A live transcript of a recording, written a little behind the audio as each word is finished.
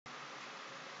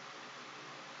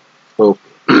Okay.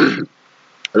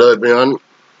 Hello everyone.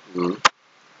 Mm.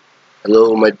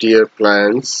 Hello my dear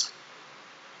clients.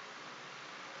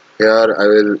 Here I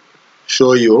will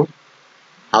show you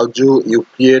how do you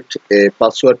create a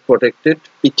password protected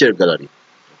picture gallery.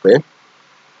 Okay.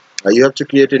 You have to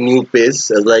create a new page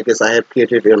as I have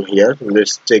created on here.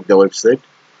 Let's check the website.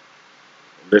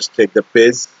 Let's check the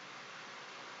page.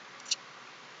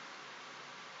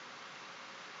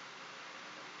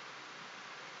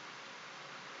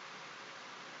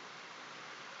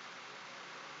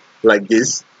 Like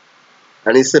this.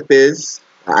 And it's a page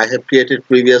I have created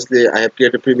previously.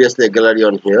 A gallery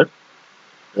on here.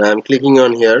 And I'm clicking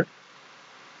on here.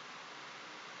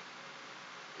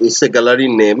 It's a gallery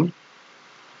name.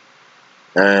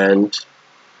 And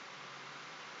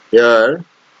here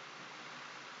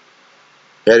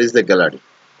is the gallery.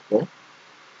 Okay.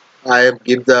 I have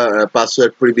given the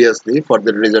password previously, for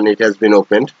that reason it has been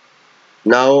opened.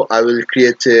 Now I will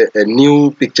create a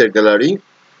new picture gallery,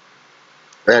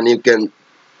 and you can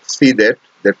see that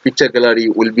the picture gallery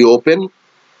will be open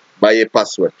by a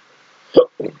password.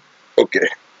 Okay,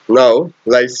 now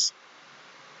let's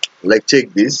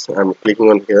check this. I'm clicking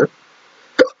on here,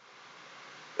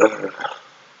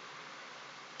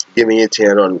 giving it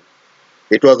here on,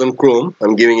 it was on Chrome,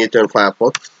 I'm giving it on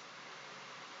Firefox.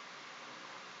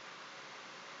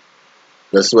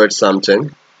 Let's wait some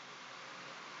time.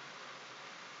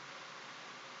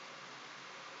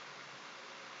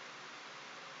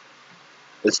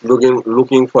 It's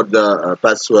looking for the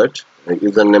password,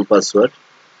 username password.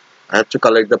 I have to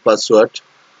collect the password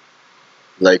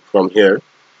like from here.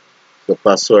 The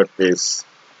password is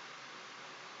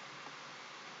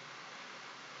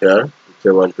here,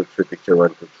 picture 123, picture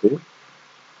 123,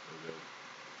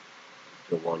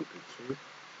 picture 123,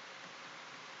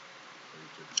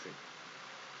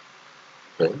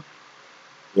 123. Okay,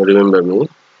 you remember me?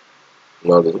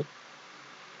 Login.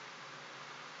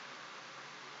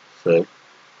 So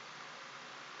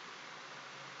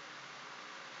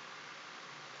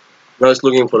now it's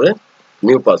looking for a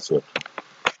new password.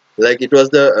 Like it was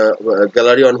the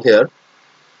gallery on here.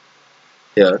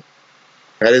 Here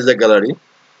is the gallery,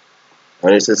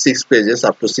 and it's a 6 pages,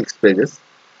 up to 6 pages.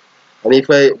 And if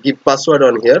I give password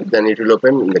on here, then it will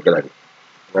open in the gallery.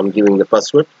 I'm giving the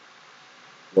password.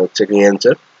 Now checking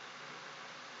enter.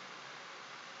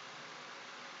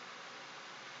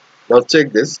 Now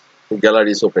check this. The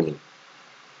gallery is opening.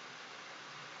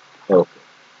 Okay.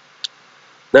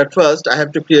 Now at first I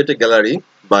have to create a gallery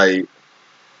by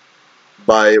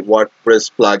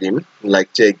WordPress plugin.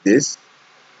 Like check this.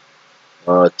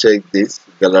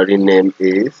 Gallery name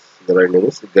is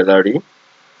gallery.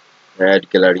 Add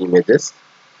gallery images.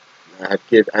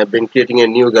 I've been creating a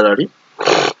new gallery.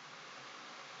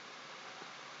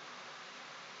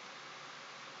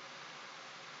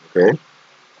 Okay.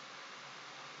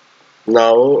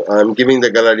 Now I'm giving the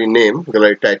gallery name,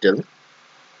 gallery title.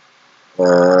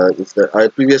 I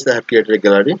previously have created a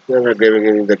gallery. And I'm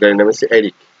giving the gallery name is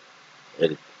Eric.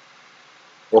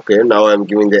 Okay. Now I'm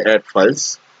giving the add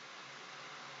files.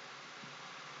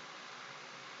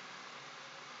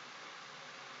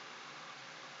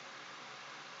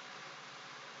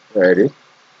 Eric.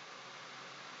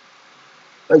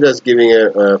 I'm just giving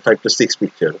a 5 to 6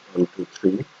 picture. 1, 2,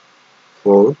 3,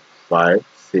 4, 5,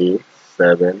 6,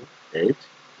 7, 8,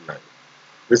 9.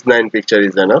 This 9 picture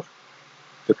is enough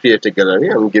to create a gallery.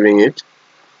 I'm giving it,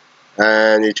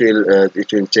 and it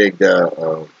will take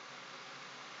the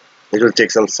it will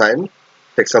take some time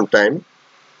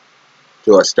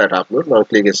to start upload. Now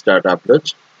click start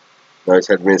upload. Now it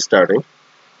has been starting.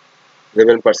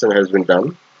 11% has been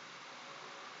done.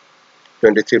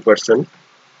 23%,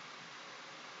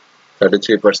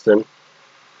 33%,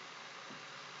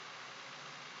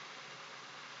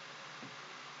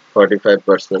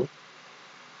 45%.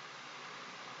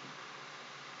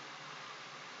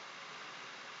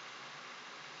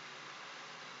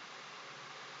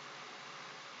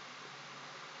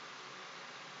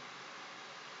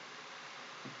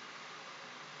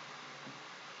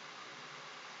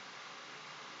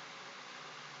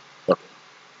 Okay.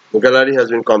 The gallery has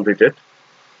been completed.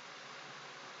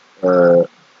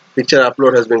 Picture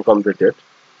upload has been completed.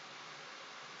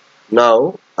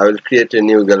 Now I will create a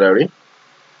new gallery.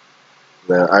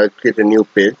 I will create a new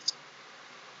page.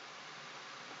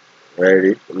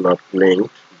 Edit, not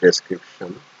linked,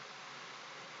 description,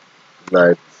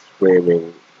 live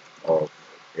streaming of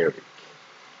Eric.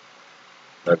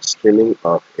 Live streaming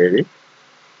of Eric.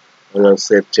 And I'll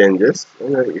save changes.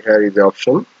 And here is the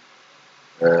option.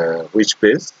 Which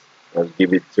page I'll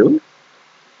give it to.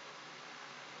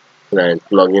 Client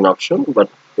login option, but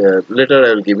later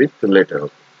I'll give it to later.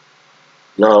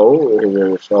 Now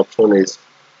the option is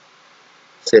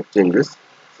save changes.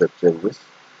 Save changes.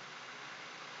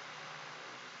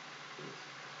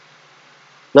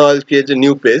 Now I'll create a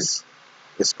new page.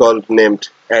 It's called named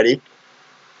Eric.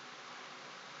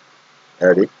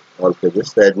 Eric. All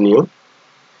pages. Add new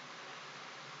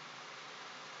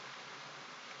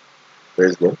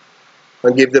page name.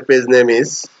 I'll give the page name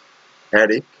is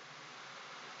Eric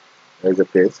as a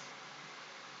page.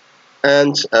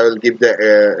 And I will give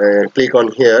the click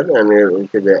on here and we'll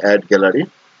give the add gallery.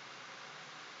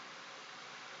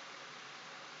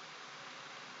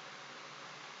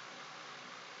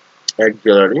 Add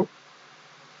gallery.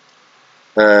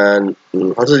 And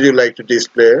how would you like to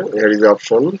display? Here is the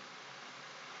option.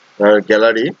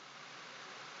 Gallery.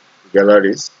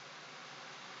 Galleries.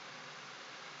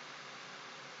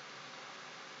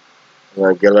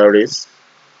 Galleries.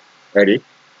 Edit.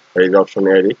 Here is the option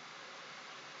edit.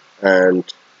 And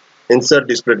insert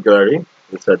displayed gallery.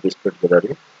 Insert displayed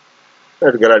gallery.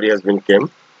 That gallery has been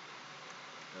came.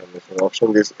 And the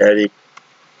option is Eric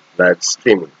live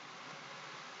streaming.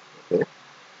 Okay.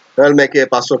 I'll make a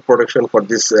password protection for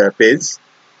this page.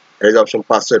 There is option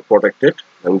password protected.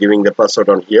 I'm giving the password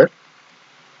on here.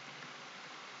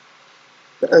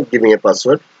 I'm giving a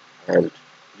password and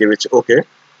give it OK.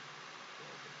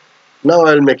 Now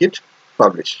I'll make it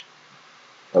publish.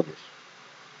 Publish.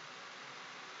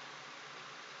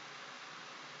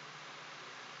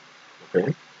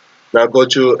 Okay. Now go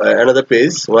to another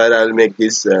page where I'll make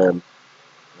this. I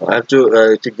have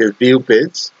to take the view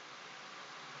page.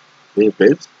 View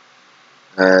page.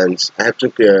 And I have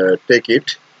to take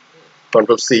it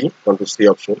Control C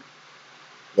option,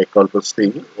 like Control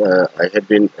C. I have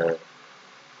been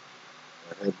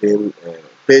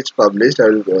page published. I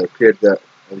will create the.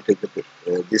 I will take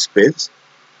the this page,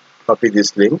 copy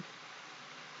this link,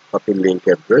 copy link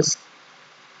address,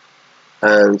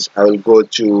 and I will go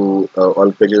to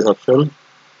all pages option,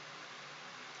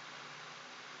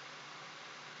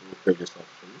 pages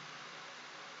option,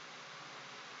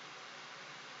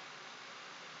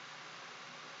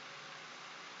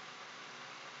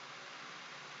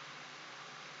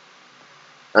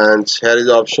 and here is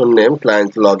the option name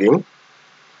client login.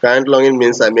 Client login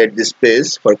means I made this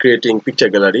page for creating picture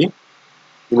gallery,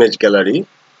 image gallery,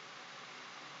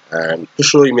 and to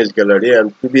show image gallery.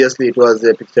 And previously it was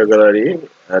a picture gallery,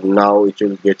 and now it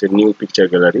will get a new picture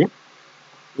gallery.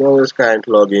 Now it's client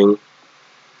login,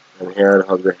 and here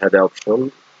have the head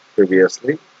option.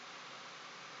 Previously,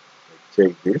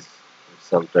 check this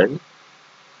sometime.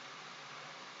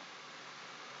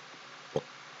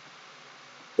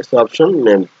 This option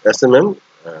named SMM,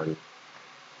 and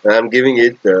I'm giving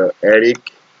it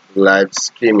Eric live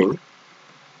streaming.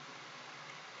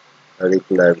 Eric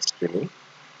live streaming.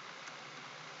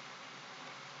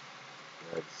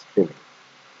 Live streaming.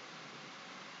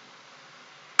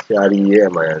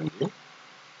 CREAMING.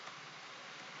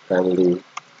 Kindly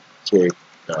check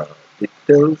the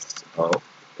details of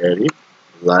Eric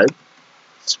live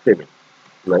streaming.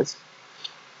 Nice.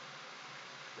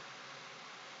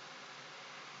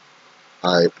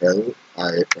 ILS.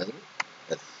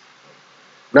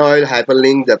 Now I will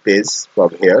hyperlink the page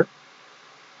from here.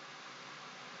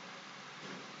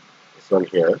 This one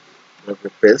here. Let me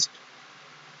paste.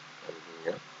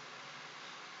 Here.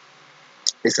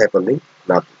 This hyperlink.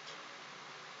 Now.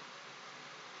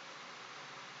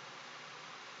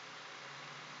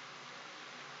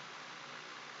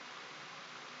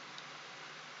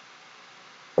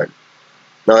 Fine.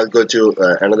 Now I'll go to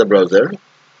another browser.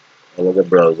 Another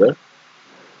browser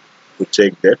to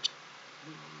check that. To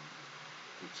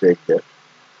check that.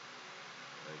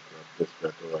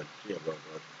 WordPress.org about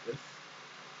WordPress.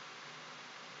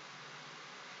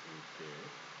 Okay.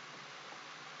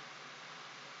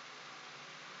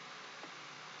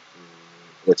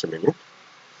 Wait a minute.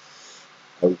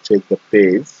 I will check the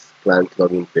page, client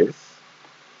login page.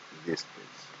 This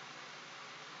page.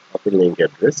 Copy link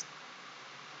address.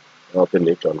 Open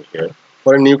it on here.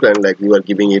 For a new client, like you are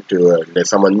giving it to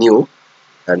someone new,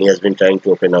 and he has been trying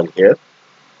to open on here.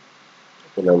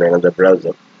 Open on another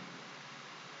browser.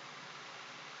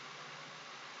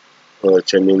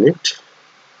 Wait a minute.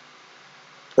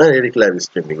 Eric live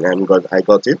streaming. I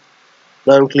got it.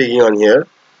 Now I'm clicking on here.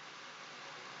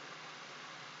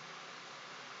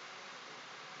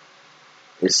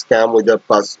 It's scam with the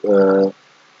pass.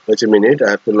 Wait a minute.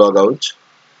 I have to log out.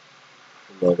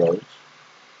 Log out.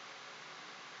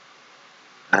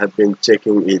 I have been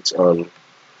checking it on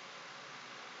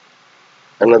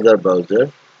another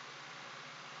browser.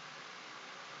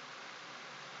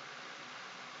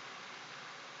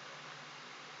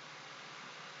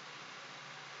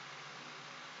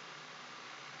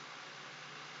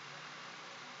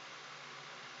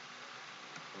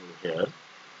 here.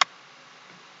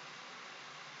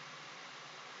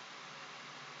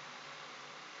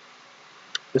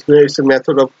 It's a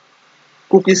method of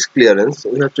cookies clearance.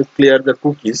 We have to clear the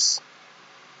cookies,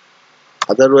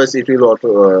 otherwise it will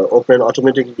open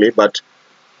automatically. But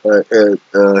here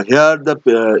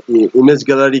the image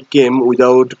gallery came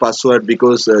without password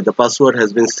because the password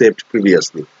has been saved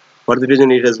previously. For the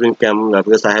reason it has been come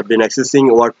because I have been accessing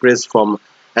WordPress from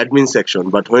admin section.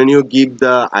 But when you give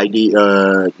the ID,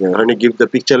 when you give the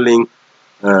picture link,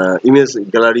 image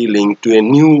gallery link to a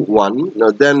new one,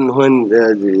 then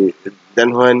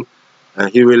when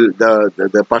he will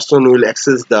the person will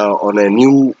access the on a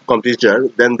new computer,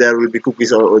 then there will be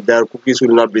cookies, or their cookies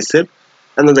will not be saved,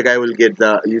 and then the guy will get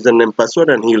the username password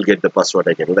and he will get the password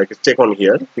again. Like check on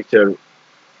here, picture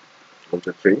 1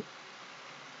 2 3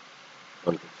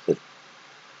 1 2 3.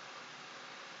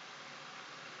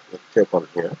 Let's check on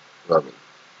here, login.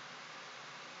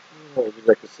 Oh, would you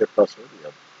like to save password?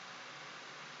 Yeah.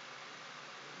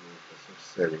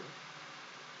 Saving.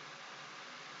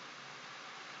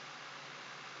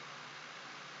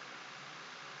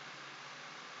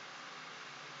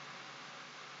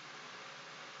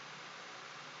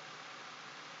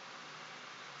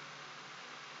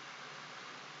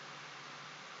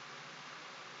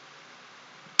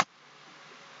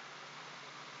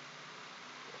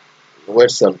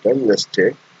 Wait some time, let's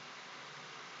check.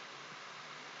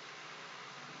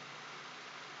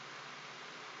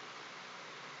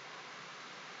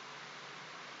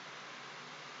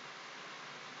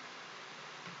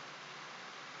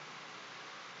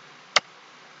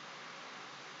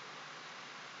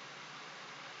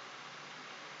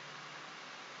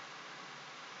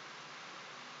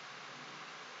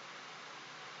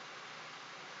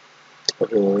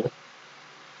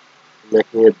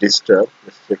 Making a disturb.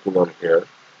 Let's check in on here.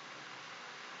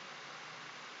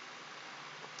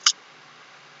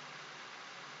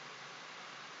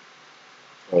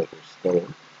 Oh, it's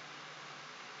coming.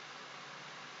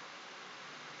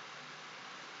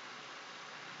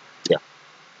 Yeah,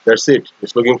 that's it.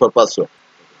 It's looking for password.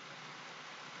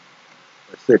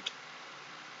 That's it.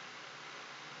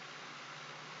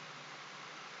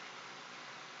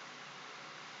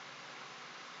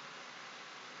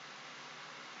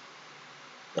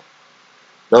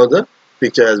 Now the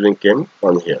picture has been came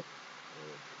on here.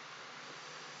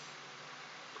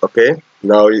 Okay,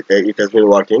 now it has been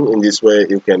working. In this way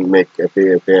you can make a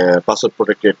password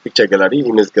protected picture gallery,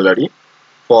 image gallery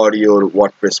for your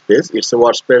WordPress page. It's a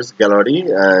WordPress gallery,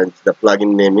 and the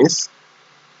plugin name is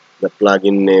the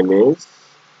plugin name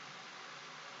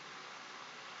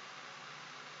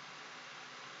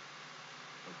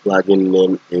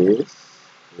is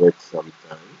wait some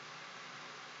time.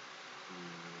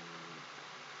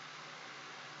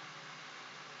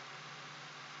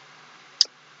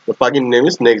 The plugin name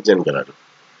is NextGen Gallery.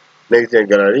 NextGen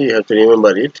Gallery, you have to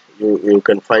remember it. You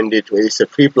can find it. It's a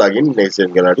free plugin.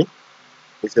 NextGen Gallery.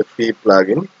 It's a free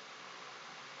plugin.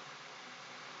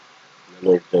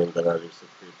 NextGen Gallery is a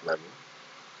free plugin,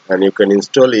 and you can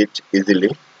install it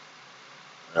easily.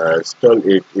 Install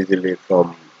it easily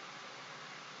from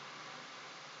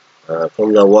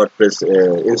the WordPress.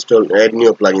 Install, add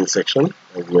new plugin section.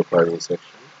 Add new plugin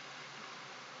section.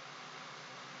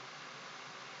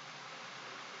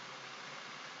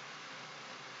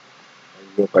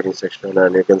 Add new plugin section,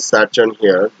 and you can search on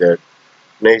here that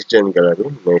NextGen Gallery.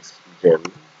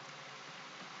 NextGen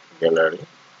Gallery.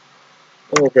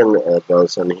 And you can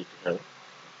browse on it here.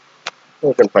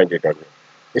 You can find it on here.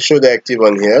 You show the active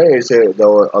one here. It's the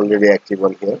already active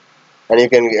one here, and you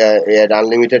can add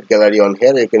unlimited gallery on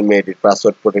here. You can make it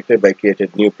password protected by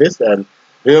created new page. And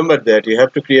remember that you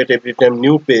have to create every time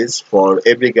new page for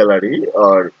every gallery,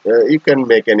 or you can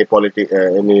make any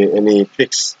any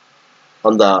tricks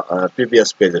on the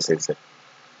previous pages inside.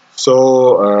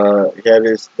 So here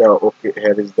is the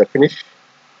Here is the finish.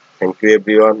 Thank you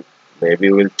everyone.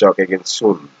 Maybe we'll talk again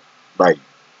soon. Bye.